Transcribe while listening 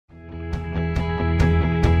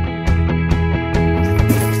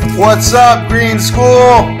What's up, Green School?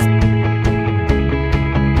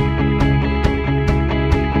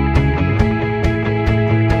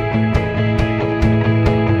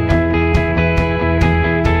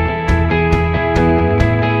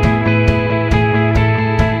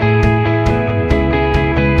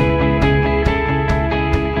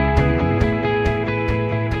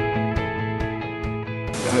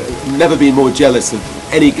 Never been more jealous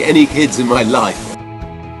of any kids in my life.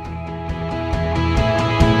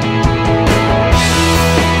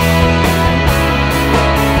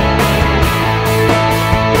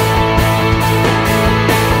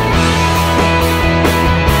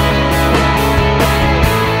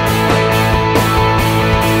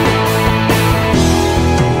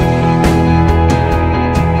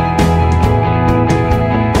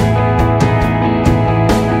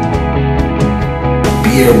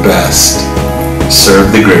 Be your best,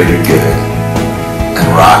 serve the greater good, and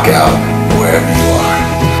rock out wherever you are.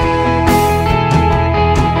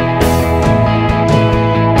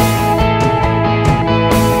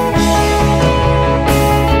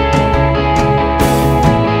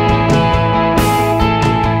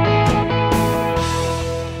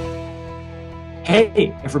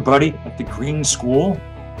 Hey, everybody at the Green School.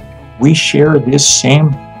 We share this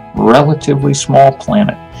same relatively small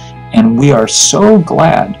planet. And we are so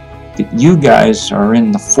glad that you guys are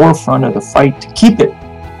in the forefront of the fight to keep it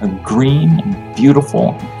a green and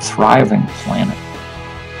beautiful and thriving planet.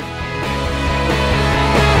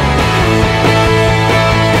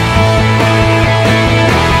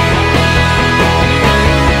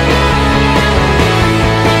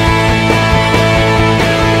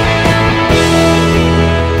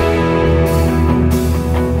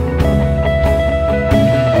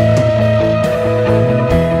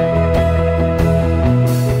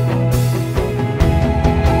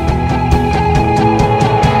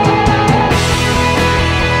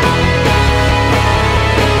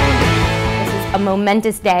 A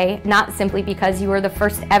momentous day, not simply because you were the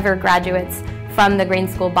first ever graduates from the Green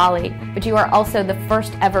School Bali, but you are also the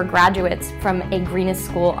first ever graduates from a greenest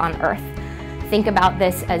school on earth. Think about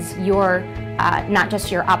this as your, not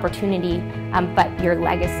just your opportunity, but your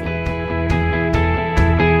legacy.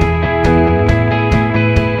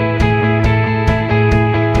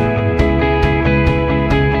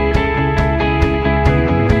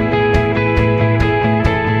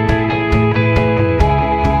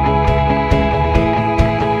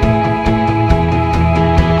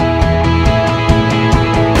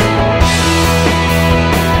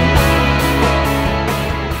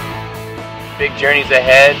 Big journeys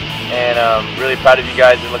ahead, and I'm really proud of you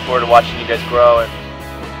guys and look forward to watching you guys grow. And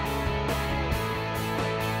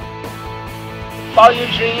follow your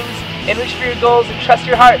dreams, and reach for your goals, and trust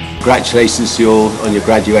your hearts. Congratulations to you all on your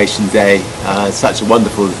graduation day. Such a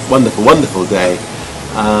wonderful, wonderful, wonderful day.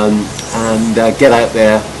 Get out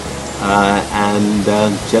there and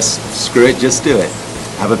just screw it, just do it.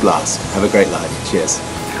 Have a blast. Have a great life. Cheers.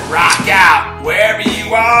 Rock out wherever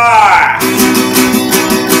you are!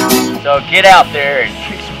 So get out there and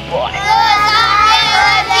kick some butt.